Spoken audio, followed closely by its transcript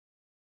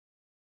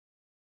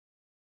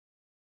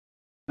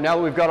Now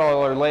that we've got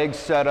all our legs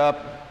set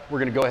up, we're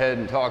going to go ahead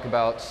and talk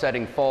about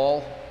setting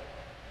fall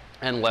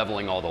and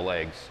leveling all the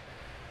legs.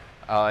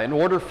 In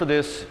order for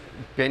this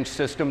bench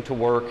system to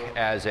work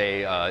as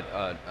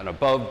an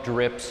above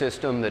drip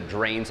system that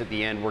drains at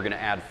the end, we're going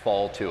to add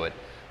fall to it.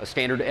 A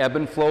standard ebb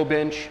and flow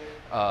bench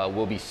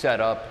will be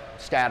set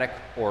up static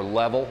or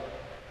level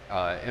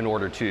in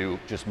order to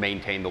just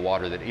maintain the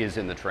water that is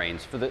in the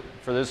trains. For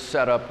this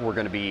setup, we're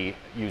going to be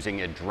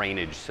using a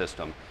drainage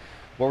system.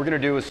 What we're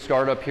going to do is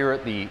start up here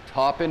at the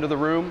top end of the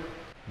room.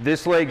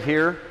 This leg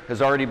here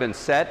has already been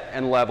set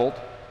and leveled.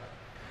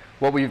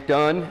 What we've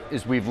done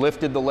is we've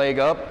lifted the leg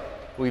up,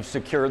 we've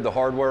secured the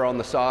hardware on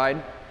the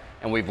side,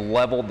 and we've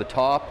leveled the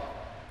top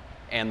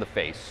and the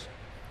face.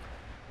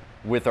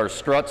 With our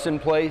struts in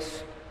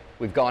place,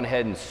 we've gone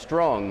ahead and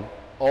strung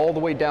all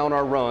the way down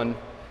our run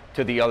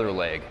to the other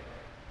leg.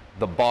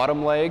 The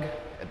bottom leg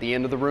at the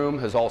end of the room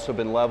has also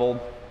been leveled,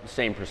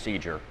 same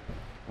procedure.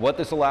 What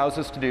this allows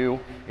us to do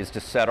is to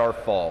set our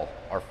fall.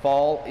 Our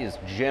fall is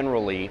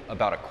generally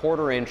about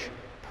 1/4 inch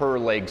per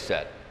leg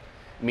set,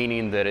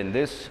 meaning that in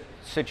this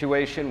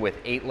situation with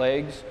 8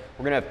 legs,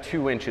 we're going to have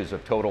 2 inches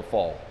of total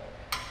fall.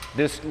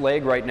 This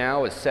leg right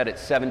now is set at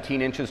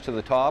 17 inches to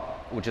the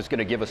top, which is going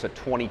to give us a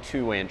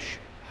 22-inch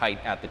height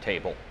at the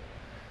table.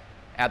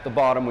 At the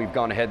bottom, we've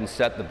gone ahead and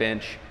set the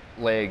bench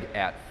leg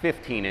at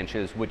 15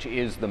 inches, which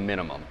is the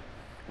minimum.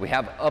 We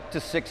have up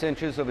to 6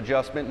 inches of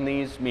adjustment in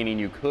these, meaning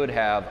you could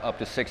have up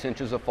to 6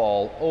 inches of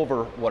fall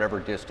over whatever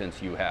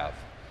distance you have.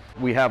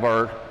 We have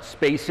our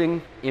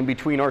spacing in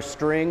between our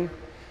string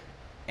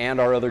and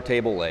our other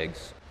table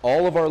legs.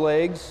 All of our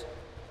legs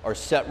are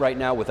set right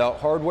now without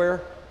hardware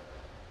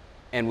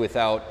and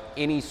without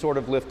any sort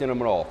of lift in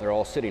them at all. They're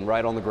all sitting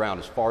right on the ground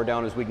as far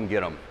down as we can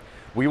get them.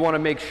 We want to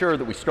make sure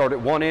that we start at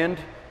one end,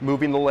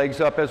 moving the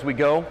legs up as we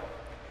go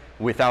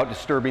without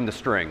disturbing the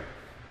string.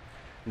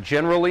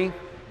 Generally,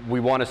 we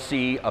want to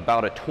see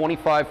about a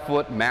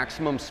 25-foot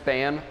maximum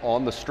span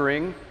on the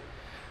string.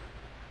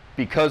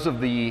 Because of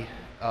the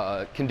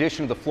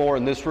condition of the floor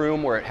in this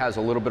room where it has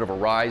a little bit of a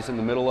rise in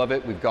the middle of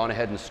it, we've gone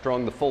ahead and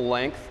strung the full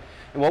length.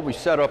 And what we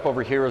set up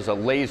over here is a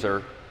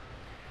laser.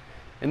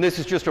 And this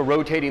is just a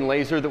rotating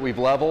laser that we've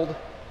leveled.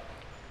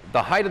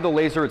 The height of the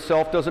laser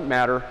itself doesn't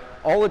matter.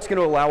 All it's going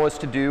to allow us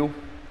to do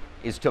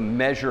is to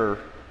measure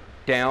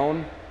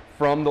down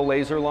from the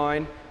laser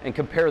line and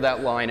compare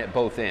that line at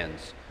both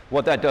ends.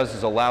 What that does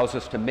is allows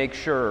us to make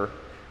sure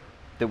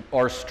that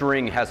our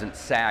string hasn't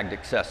sagged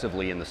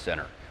excessively in the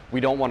center. We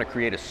don't want to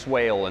create a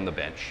swale in the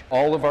bench.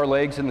 All of our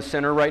legs in the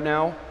center right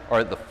now are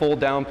at the full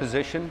down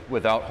position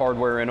without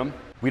hardware in them.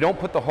 We don't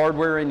put the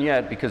hardware in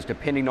yet because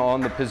depending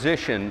on the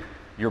position,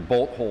 your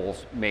bolt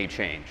holes may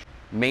change.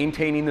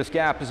 Maintaining this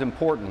gap is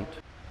important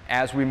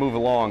as we move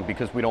along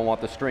because we don't want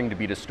the string to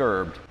be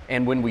disturbed.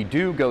 And when we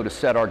do go to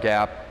set our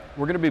gap,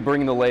 we're going to be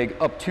bringing the leg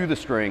up to the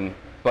string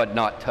but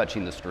not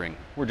touching the string.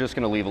 We're just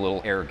going to leave a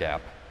little air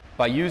gap.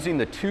 By using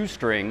the 2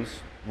 strings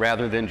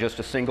rather than just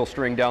a single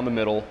string down the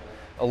middle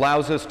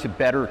allows us to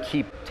better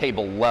keep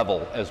table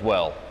level as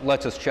well.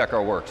 Lets us check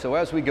our work. So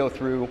as we go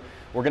through,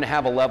 we're going to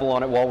have a level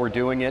on it while we're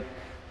doing it,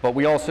 but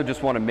we also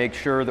just want to make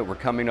sure that we're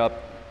coming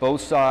up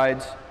both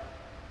sides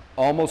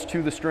almost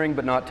to the string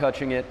but not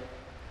touching it,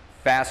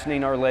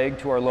 fastening our leg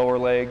to our lower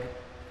leg,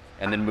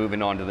 and then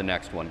moving on to the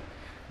next one.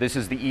 This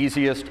is the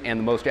easiest and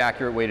the most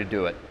accurate way to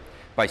do it.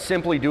 By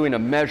simply doing a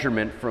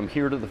measurement from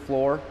here to the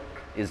floor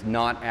is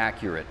not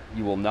accurate.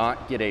 You will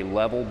not get a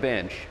level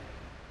bench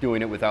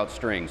doing it without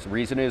strings. The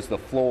reason is the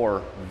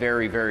floor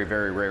very, very,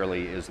 very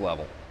rarely is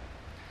level.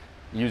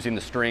 Using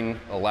the string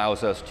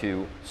allows us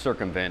to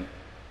circumvent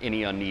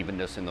any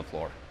unevenness in the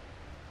floor.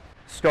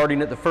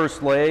 Starting at the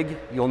first leg,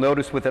 you'll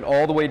notice with it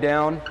all the way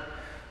down,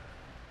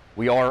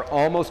 we are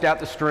almost at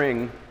the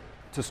string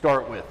to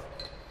start with.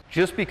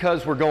 Just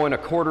because we're going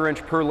 1/4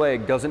 inch per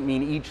leg doesn't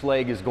mean each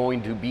leg is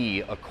going to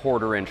be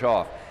 1/4 inch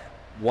off.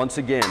 Once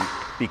again,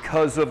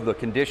 because of the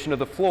condition of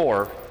the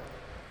floor,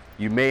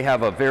 you may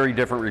have a very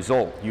different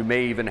result. You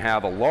may even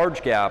have a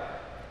large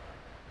gap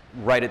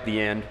right at the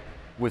end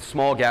with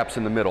small gaps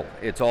in the middle.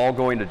 It's all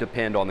going to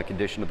depend on the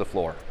condition of the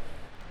floor.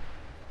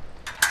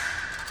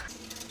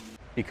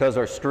 Because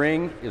our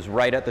string is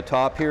right at the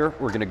top here,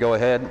 we're going to go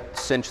ahead,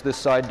 cinch this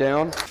side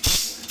down,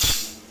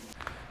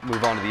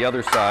 move on to the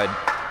other side.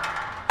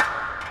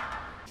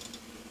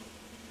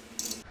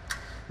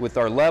 With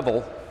our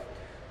level,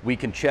 we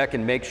can check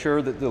and make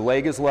sure that the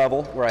leg is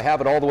level, where I have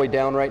it all the way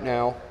down right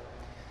now,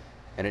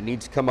 and it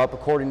needs to come up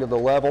according to the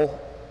level.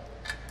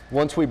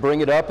 Once we bring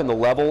it up and the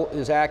level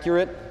is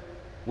accurate,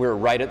 we're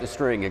right at the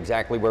string,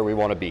 exactly where we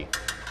want to be.